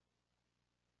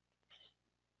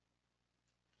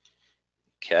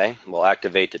 Okay, we'll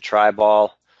activate the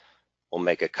tri-ball. We'll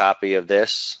make a copy of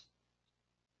this,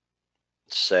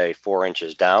 say 4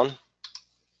 inches down.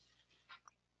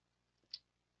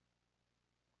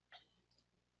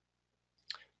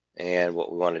 And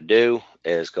what we want to do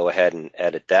is go ahead and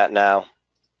edit that now.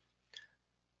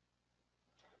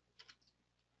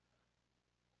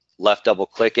 Left double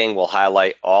clicking will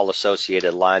highlight all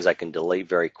associated lines I can delete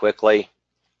very quickly.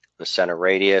 The center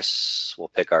radius, we'll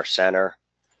pick our center,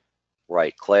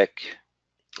 right click,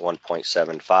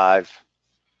 1.75.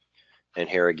 And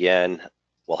here again,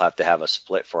 we'll have to have a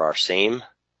split for our seam.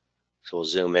 So we'll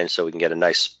zoom in so we can get a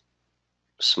nice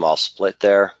small split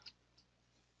there.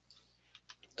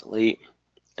 Delete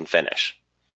and finish.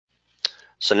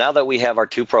 So now that we have our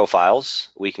 2 profiles,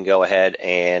 we can go ahead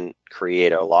and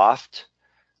create our loft.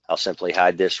 I'll simply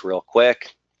hide this real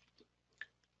quick.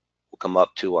 We'll come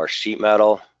up to our sheet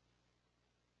metal.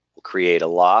 We'll create a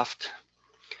loft.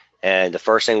 And the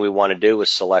first thing we want to do is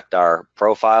select our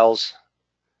profiles.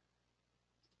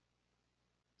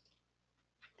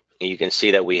 And you can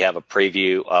see that we have a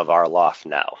preview of our loft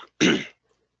now.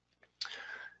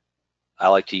 I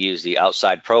like to use the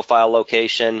outside profile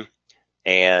location,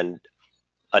 and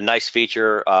a nice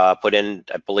feature put in,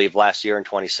 I believe last year in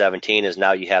 2017, is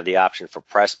now you have the option for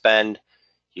press bend.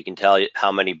 You can tell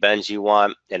how many bends you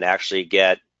want and actually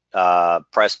get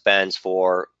press bends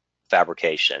for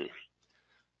fabrication.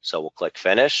 So we'll click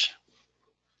finish.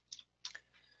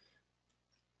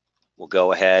 We'll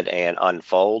go ahead and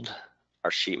unfold our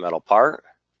sheet metal part.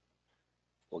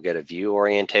 We'll get a view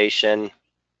orientation,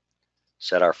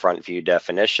 set our front view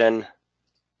definition,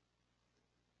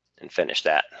 and finish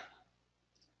that.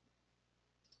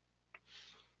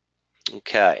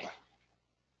 Okay.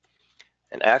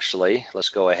 And actually, let's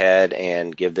go ahead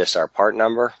and give this our part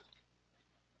number.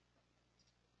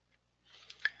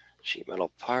 Sheet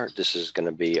metal part, this is going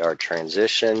to be our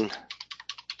transition.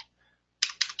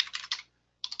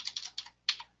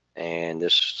 And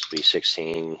this will be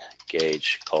 16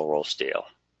 gauge cold roll steel.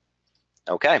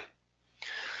 Okay.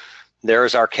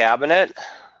 There's our cabinet.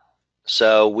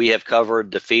 So we have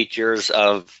covered the features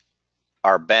of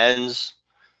our bends,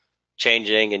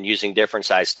 changing and using different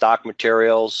size stock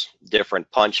materials, different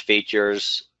punch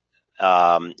features,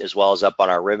 as well as up on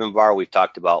our ribbon bar, we've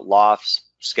talked about lofts,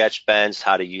 sketch bends,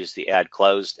 how to use the add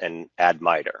closed and add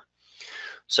miter.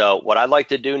 So what I'd like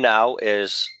to do now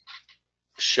is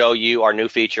show you our new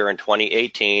feature in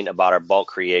 2018 about our bulk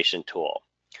creation tool.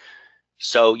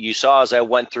 So you saw as I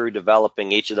went through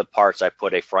developing each of the parts, I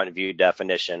put a front view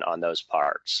definition on those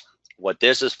parts. What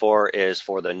this is for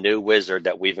the new wizard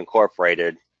that we've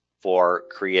incorporated for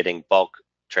creating bulk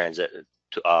drawings.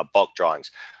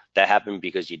 That happened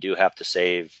because you do have to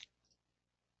save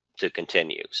to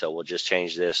continue. So we'll just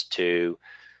change this to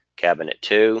cabinet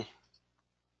 2.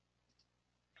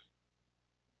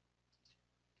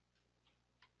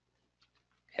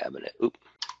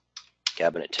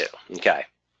 Cabinet 2. Okay.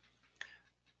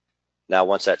 Now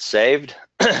once that's saved,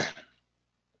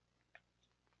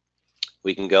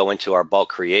 we can go into our bulk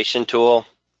creation tool.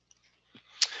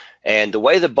 And the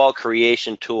way the bulk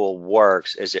creation tool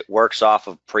works is it works off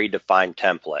of predefined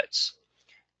templates.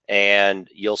 And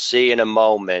you'll see in a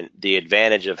moment the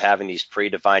advantage of having these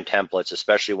predefined templates,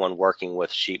 especially when working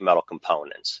with sheet metal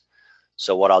components.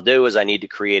 So what I'll do is I need to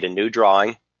create a new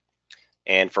drawing.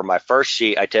 And for my first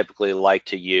sheet, I typically like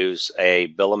to use a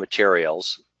bill of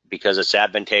materials because it's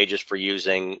advantageous for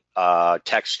using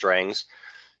text strings.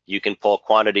 You can pull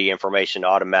quantity information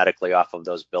automatically off of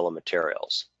those bill of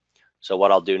materials. So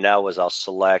what I'll do now is I'll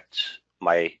select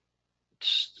my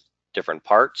different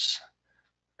parts.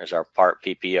 There's our part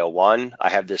PPO1. I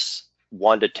have this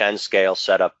 1 to 10 scale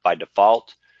set up by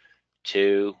default.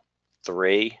 2,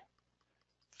 3,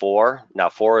 4. Now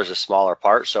 4 is a smaller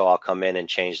part, so I'll come in and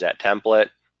change that template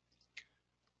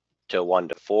to 1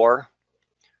 to 4.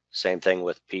 Same thing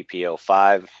with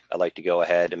PPO5. I like to go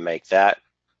ahead and make that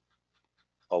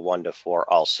a 1 to 4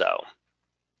 also.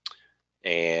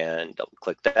 And double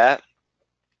click that,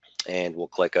 and we'll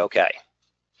click OK.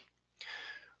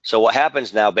 So what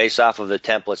happens now, based off of the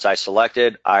templates I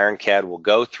selected, IronCAD will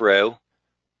go through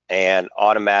and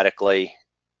automatically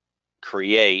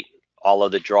create all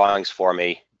of the drawings for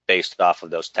me based off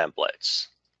of those templates.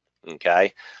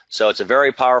 Okay, so it's a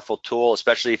very powerful tool,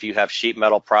 especially if you have sheet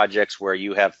metal projects where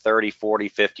you have 30, 40,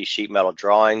 50 sheet metal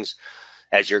drawings.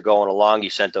 As you're going along, you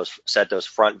set those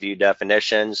front view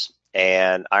definitions,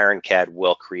 and IronCAD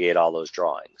will create all those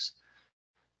drawings.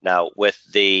 Now with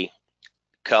the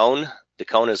cone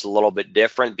is a little bit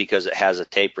different because it has a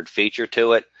tapered feature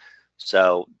to it.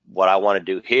 So what I want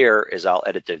to do here is I'll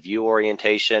edit the view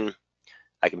orientation.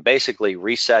 I can basically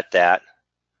reset that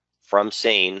from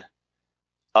scene,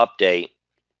 update,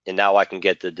 and now I can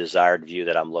get the desired view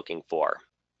that I'm looking for.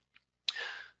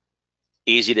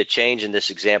 Easy to change in this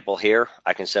example here.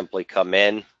 I can simply come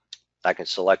in, I can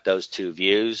select those 2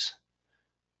 views,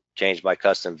 change my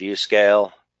custom view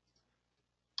scale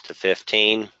to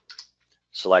 15,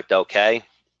 select OK,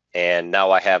 and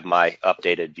now I have my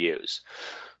updated views.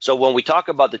 So when we talk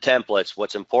about the templates,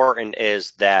 what's important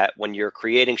is that when you're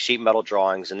creating sheet metal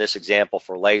drawings, in this example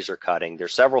for laser cutting,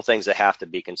 there's several things that have to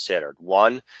be considered.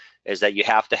 One is that you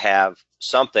have to have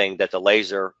something that the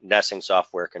laser nesting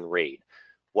software can read.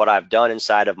 What I've done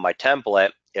inside of my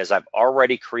template is I've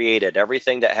already created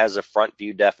everything that has a front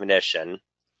view definition.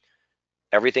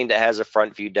 Everything that has a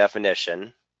front view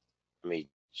definition, let me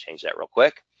change that real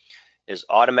quick, is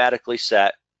automatically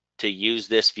set to use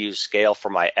this view scale for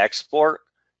my export,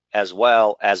 as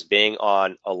well as being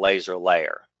on a laser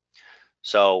layer.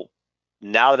 So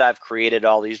now that I've created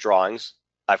all these drawings,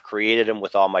 I've created them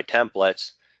with all my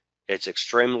templates, it's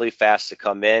extremely fast to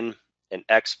come in and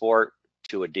export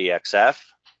to a DXF.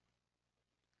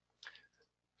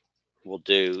 We'll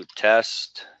do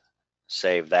test,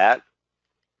 save that.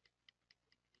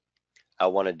 I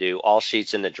want to do all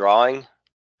sheets in the drawing,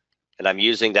 and I'm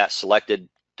using that selected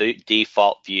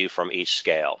default view from each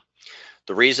scale.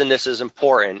 The reason this is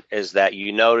important is that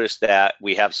you notice that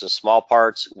we have some small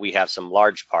parts, we have some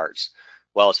large parts.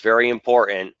 Well, it's very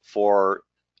important for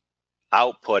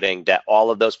outputting that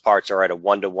all of those parts are at a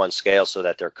 1-to-1 scale so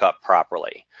that they're cut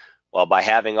properly. Well, by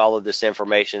having all of this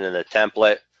information in the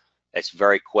template, it's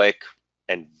very quick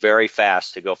and very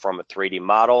fast to go from a 3D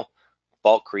model,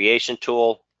 bulk creation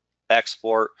tool,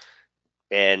 export,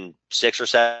 in 6 or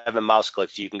 7 mouse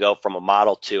clicks, you can go from a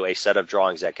model to a set of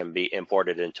drawings that can be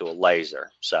imported into a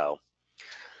laser. So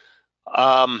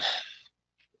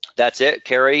that's it,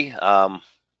 Carrie. I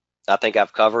think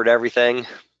I've covered everything.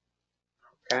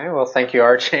 Okay, well, thank you,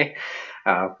 RJ.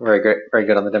 Very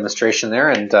good on the demonstration there.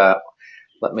 And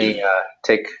let me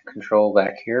take control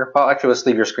back here. Well, actually, let's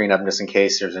leave your screen up just in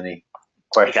case there's any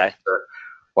questions or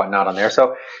whatnot on there.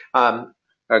 So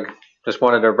I just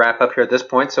wanted to wrap up here at this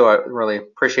point. So I really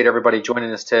appreciate everybody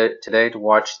joining us today to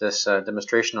watch this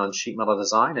demonstration on sheet metal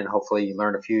design, and hopefully you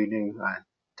learned a few new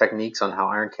techniques on how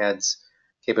IronCAD's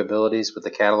capabilities with the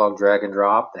catalog drag and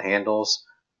drop, the handles,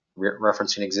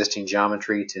 referencing existing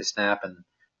geometry to snap and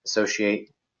associate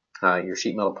your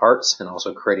sheet metal parts, and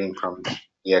also creating from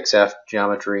EXF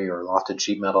geometry or lofted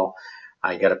sheet metal.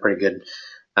 I got a pretty good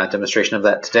demonstration of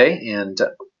that today, and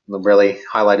really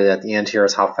highlighted at the end here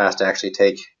is how fast to actually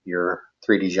take your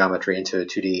 3D geometry into a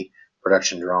 2D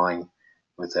production drawing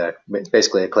with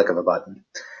basically a click of a button.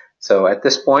 So at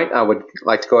this point, I would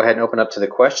like to go ahead and open up to the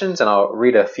questions, and I'll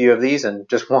read a few of these. And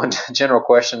just one general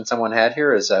question someone had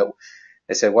here is,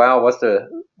 they said, "Wow, what's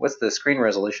the screen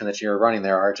resolution that you're running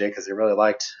there, RJ?" Because they really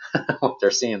liked what they're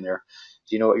seeing there.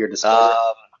 Do you know what your display is?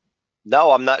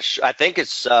 No, I'm not sure. I think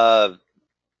it's the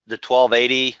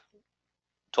 1280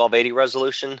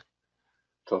 resolution.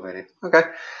 1280. Okay,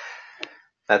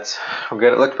 that's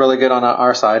good. It looked really good on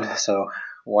our side. So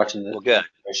watching the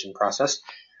configuration process.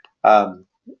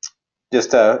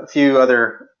 Just a few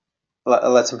other.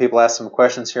 Let some people ask some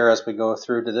questions here as we go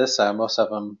through to this. Most of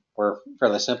them were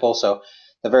fairly simple. So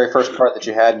the very first part that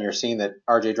you had in your scene that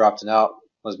RJ dropped it out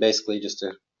was basically just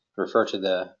to refer to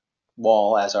the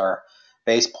wall as our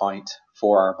base point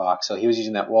for our box. So he was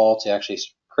using that wall to actually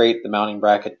create the mounting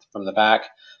bracket from the back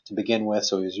to begin with.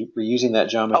 So he was reusing that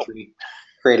geometry,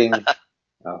 creating,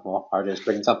 well, RJ's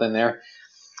creating something there,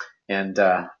 and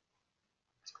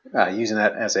using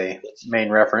that as a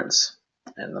main reference.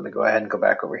 And let me go ahead and go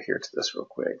back over here to this real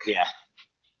quick. Yeah.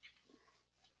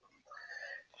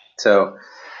 So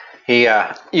he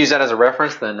used that as a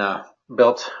reference, then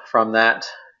built from that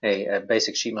a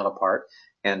basic sheet metal part.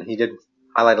 And he did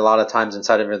highlight a lot of times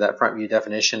inside of that front view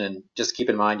definition. And just keep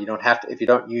in mind, you don't have to, if you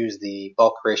don't use the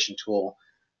bulk creation tool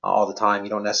all the time, you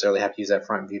don't necessarily have to use that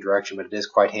front view direction, but it is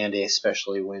quite handy,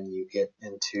 especially when you get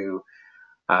into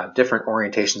different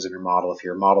orientations of your model. If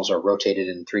your models are rotated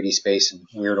in 3D space and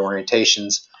weird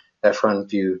orientations, that front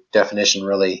view definition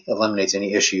really eliminates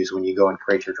any issues when you go and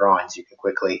create your drawings. You can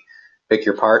quickly pick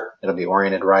your part, it'll be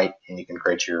oriented right, and you can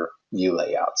create your view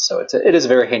layout. So it is a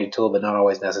very handy tool, but not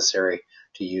always necessary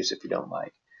to use if you don't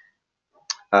like.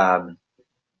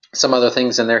 Some other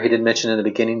things in there he did mention in the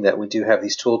beginning, that we do have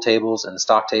these tool tables and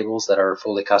stock tables that are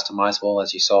fully customizable.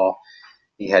 As you saw,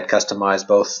 he had customized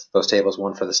both those tables,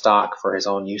 one for the stock for his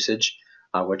own usage,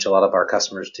 which a lot of our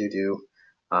customers do.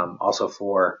 Also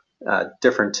for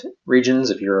different regions,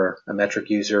 if you're a metric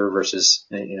user versus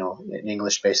an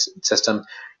English-based system,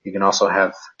 you can also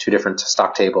have two different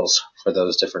stock tables for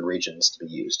those different regions to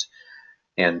be used,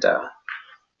 and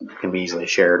can be easily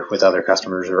shared with other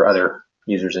customers or other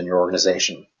users in your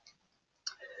organization.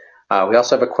 We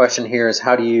also have a question here is,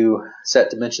 how do you set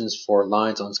dimensions for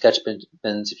lines on sketch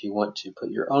bins if you want to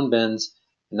put your own bins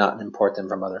and not import them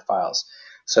from other files?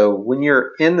 So when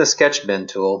you're in the sketch bin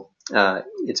tool,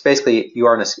 it's basically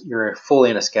you're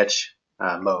fully in a sketch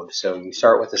mode. So you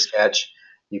start with a sketch,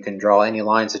 you can draw any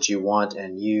lines that you want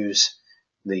and use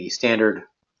the standard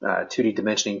 2D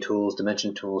dimensioning tools,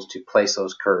 dimension tools, to place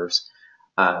those curves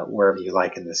wherever you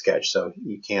like in the sketch. So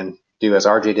you can do as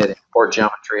RJ did, import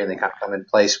geometry, and they kind of come in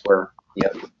place where the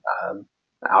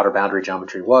outer boundary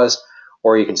geometry was,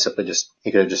 or you can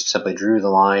he could have just simply drew the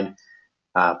line,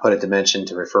 put a dimension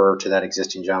to refer to that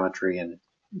existing geometry, and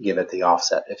give it the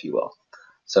offset, if you will.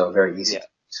 So very easy to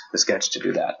use the sketch to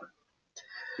do that.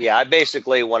 Yeah, I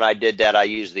basically, when I did that, I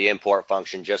used the import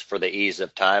function just for the ease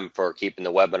of time for keeping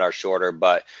the webinar shorter.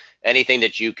 But anything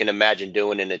that you can imagine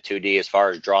doing in a 2D as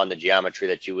far as drawing the geometry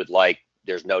that you would like,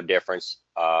 there's no difference.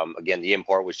 Again, the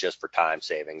import was just for time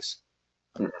savings.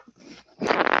 And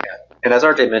as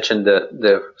RJ mentioned,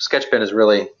 the sketch bin is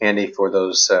really handy for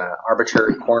those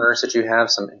arbitrary corners that you have.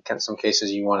 In some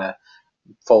cases, you want to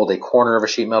fold a corner of a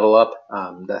sheet metal up.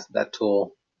 That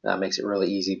tool makes it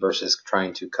really easy versus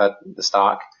trying to cut the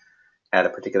stock at a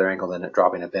particular angle, then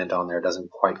dropping a bend on there doesn't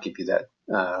quite give you that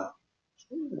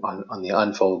on the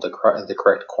unfold the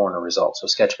correct corner result. So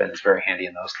sketch bin is very handy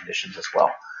in those conditions as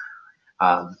well.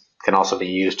 Can also be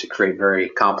used to create very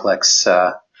complex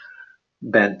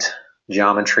bent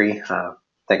geometry.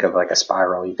 Think of like a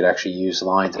spiral. You could actually use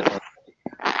lines at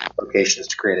locations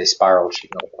to create a spiral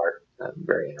sheet metal part.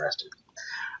 Very interesting.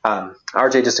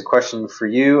 RJ, just a question for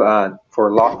you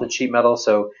for lofted sheet metal.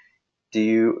 So do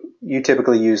you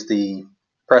typically use the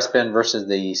press bend versus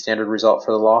the standard result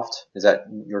for the loft? Is that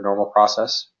your normal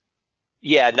process?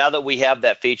 Yeah, now that we have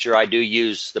that feature, I do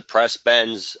use the press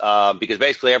bends because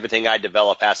basically everything I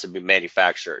develop has to be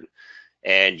manufactured,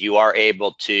 and you are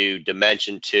able to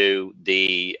dimension to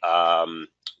the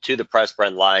press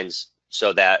bend lines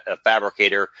so that a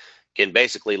fabricator can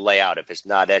basically lay out. If it's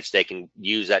not etched, they can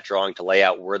use that drawing to lay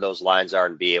out where those lines are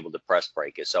and be able to press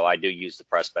break it. So I do use the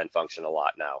press bend function a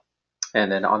lot now.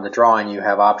 And then on the drawing, you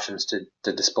have options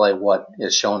to display what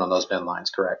is shown on those bend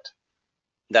lines, correct?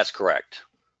 That's correct.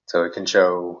 So it can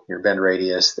show your bend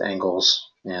radius, the angles,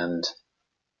 and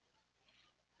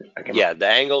yeah, the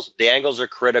angles are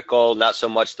critical, not so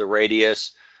much the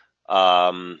radius,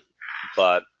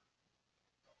 but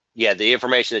yeah, the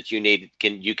information that you need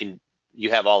you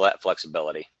have all that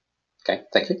flexibility. Okay,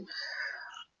 thank you.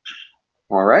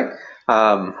 All right.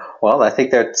 Well, I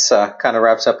think that's kind of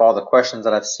wraps up all the questions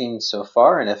that I've seen so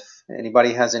far. And if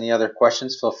anybody has any other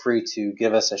questions, feel free to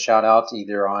give us a shout out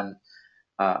either on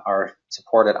our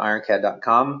support at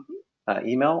ironcad.com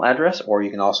email address, or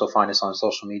you can also find us on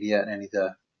social media at any of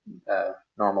the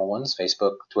normal ones,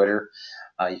 Facebook, Twitter.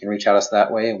 You can reach out us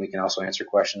that way, and we can also answer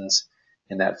questions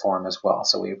in that form as well.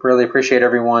 So we really appreciate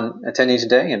everyone attending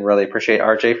today, and really appreciate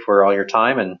RJ for all your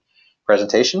time and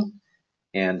presentation.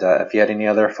 And if you had any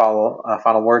other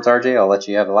final words, RJ, I'll let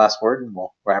you have the last word, and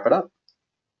we'll wrap it up.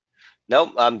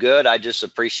 Nope, I'm good. I just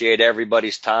appreciate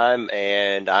everybody's time,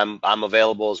 and I'm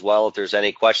available as well if there's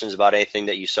any questions about anything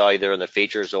that you saw either in the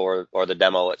features or the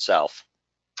demo itself.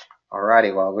 All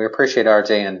righty. Well, we appreciate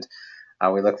RJ,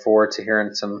 and we look forward to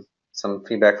hearing some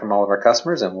feedback from all of our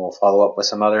customers, and we'll follow up with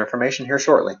some other information here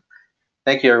shortly.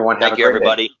 Thank you, everyone. Have a Thank you, great day.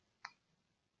 everybody.